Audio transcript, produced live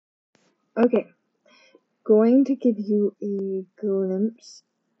Okay, going to give you a glimpse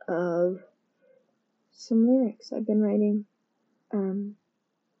of some lyrics I've been writing.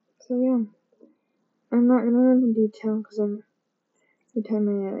 So yeah, I'm not gonna go into detail because every time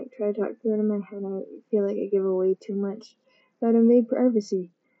I try to talk through it in my head, I feel like I give away too much that invade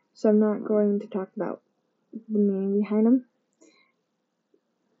privacy. So I'm not going to talk about the meaning behind them.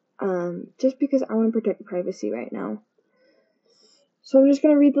 Just because I want to protect privacy right now. So I'm just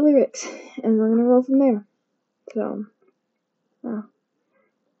gonna read the lyrics, and we're gonna roll from there. So,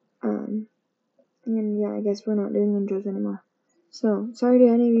 and yeah, I guess we're not doing intros anymore. So, sorry to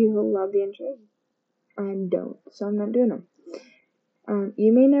any of you who love the intros. I don't, so I'm not doing them.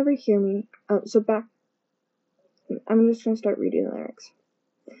 You may never hear me. I'm just gonna start reading the lyrics.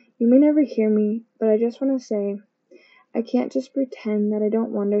 You may never hear me, but I just want to say, I can't just pretend that I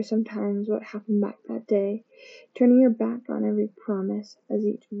don't wonder sometimes what happened back that day, turning your back on every promise as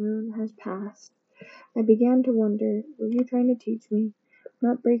each moon has passed. I began to wonder, were you trying to teach me?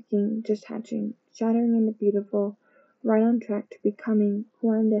 Not breaking, just hatching, shattering into beautiful, right on track to becoming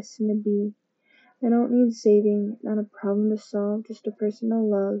who I'm destined to be. I don't need saving, not a problem to solve, just a personal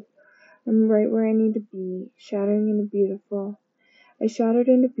love. I'm right where I need to be, shattering into beautiful. I shattered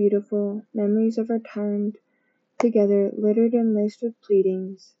into beautiful, memories of our time together, littered and laced with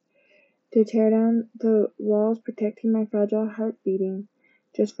pleadings, to tear down the walls protecting my fragile heart beating.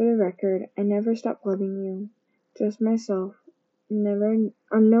 Just for the record, I never stopped loving you. Just myself. No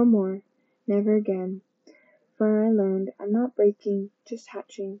more. Never again. For I learned, I'm not breaking, just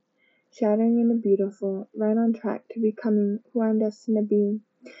hatching, shattering into beautiful, right on track to becoming who I'm destined to be.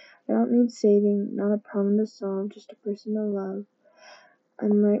 I don't need saving, not a problem to solve, just a person to love.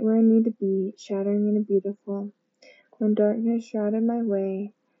 I'm right where I need to be, shattering into beautiful. When darkness shrouded my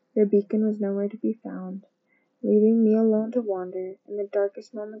way, your beacon was nowhere to be found, leaving me alone to wander in the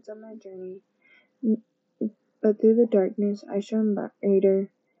darkest moments of my journey. But through the darkness I shone brighter,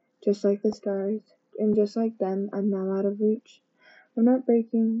 just like the stars, and just like them I'm now out of reach. I'm not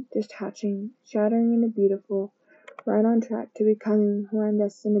breaking, just hatching, shattering into beautiful, right on track to becoming who I'm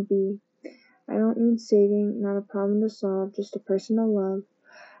destined to be. I don't need saving, not a problem to solve, just a person to love.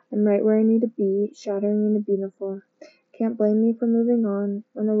 I'm right where I need to be, shattering into beautiful. Can't blame me for moving on.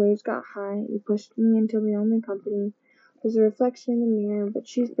 When the waves got high, you pushed me until the only company was a reflection in the mirror, but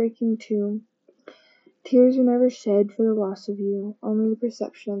she's breaking too. Tears are never shed for the loss of you, only the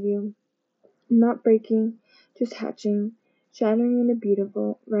perception of you. I'm not breaking, just hatching, shattering into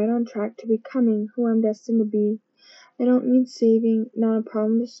beautiful, right on track to becoming who I'm destined to be. I don't need saving, not a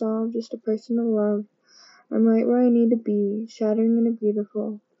problem to solve, just a person to love. I'm right where I need to be, shattering into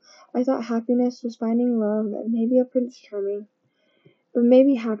beautiful. I thought happiness was finding love and maybe a Prince Charming. But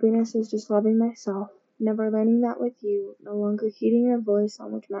maybe happiness is just loving myself, never learning that with you, no longer heeding your voice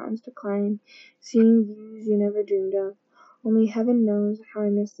on which mountains to climb, seeing views you never dreamed of. Only heaven knows how I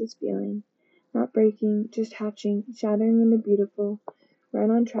miss this feeling. Not breaking, just hatching, shattering into beautiful, right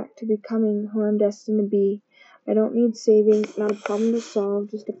on track to becoming who I'm destined to be. I don't need saving, not a problem to solve,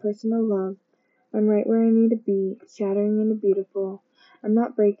 just a person to love. I'm right where I need to be, shattering into beautiful. I'm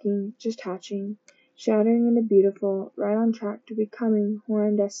not breaking, just hatching, shattering into beautiful, right on track to becoming who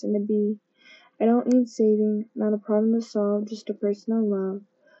I'm destined to be. I don't need saving, not a problem to solve, just a person to love.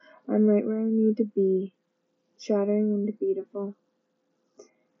 I'm right where I need to be, shattering into beautiful.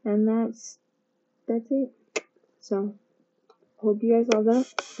 And that's it. So, hope you guys love that,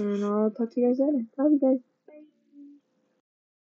 and I'll talk to you guys later. Love you guys.